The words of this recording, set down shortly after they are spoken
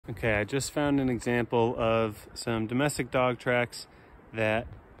Okay, I just found an example of some domestic dog tracks that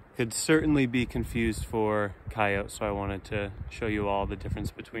could certainly be confused for coyote, so I wanted to show you all the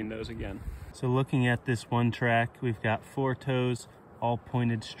difference between those again. So looking at this one track, we've got 4 toes, all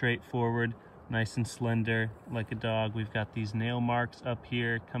pointed straight forward, nice and slender like a dog. We've got these nail marks up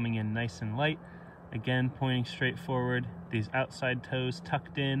here coming in nice and light, again pointing straight forward. These outside toes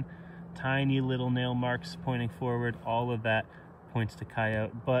tucked in, tiny little nail marks pointing forward. All of that points to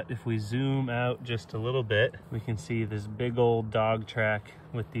coyote. But if we zoom out just a little bit, we can see this big old dog track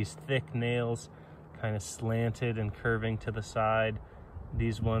with these thick nails kind of slanted and curving to the side.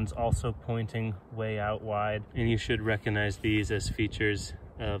 These ones also pointing way out wide, and you should recognize these as features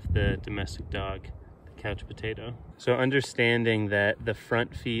of the domestic dog, the couch potato. So understanding that the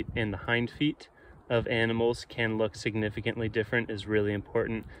front feet and the hind feet of animals can look significantly different is really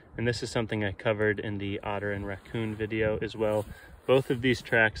important, and this is something I covered in the otter and raccoon video as well. Both of these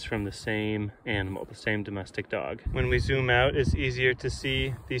tracks from the same animal, the same domestic dog. When we zoom out, it's easier to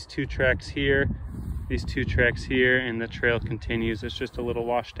see these 2 tracks here, these 2 tracks here, and the trail continues. It's just a little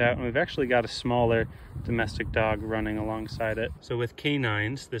washed out, and we've actually got a smaller domestic dog running alongside it. So with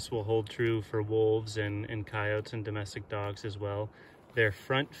canines, this will hold true for wolves and coyotes and domestic dogs as well. Their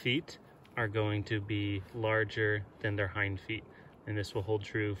front feet are going to be larger than their hind feet, and this will hold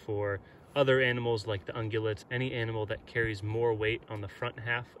true for other animals like the ungulates, any animal that carries more weight on the front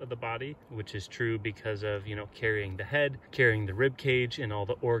half of the body, which is true because of, carrying the head, carrying the rib cage, and all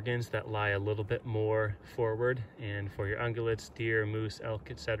the organs that lie a little bit more forward. And for your ungulates, deer, moose, elk,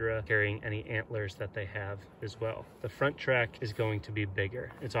 etc., carrying any antlers that they have as well. The front track is going to be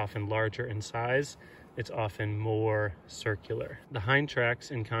bigger. It's often larger in size. It's often more circular. The hind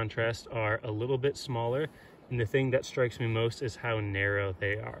tracks, in contrast, are a little bit smaller, and the thing that strikes me most is how narrow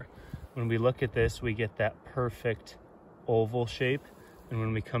they are. When we look at this, we get that perfect oval shape, and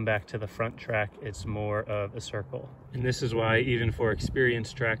when we come back to the front track, it's more of a circle. And this is why, even for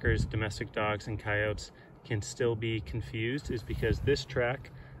experienced trackers, domestic dogs and coyotes can still be confused, is because this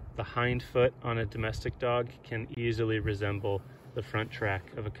track, the hind foot on a domestic dog, can easily resemble the front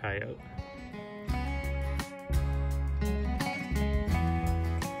track of a coyote.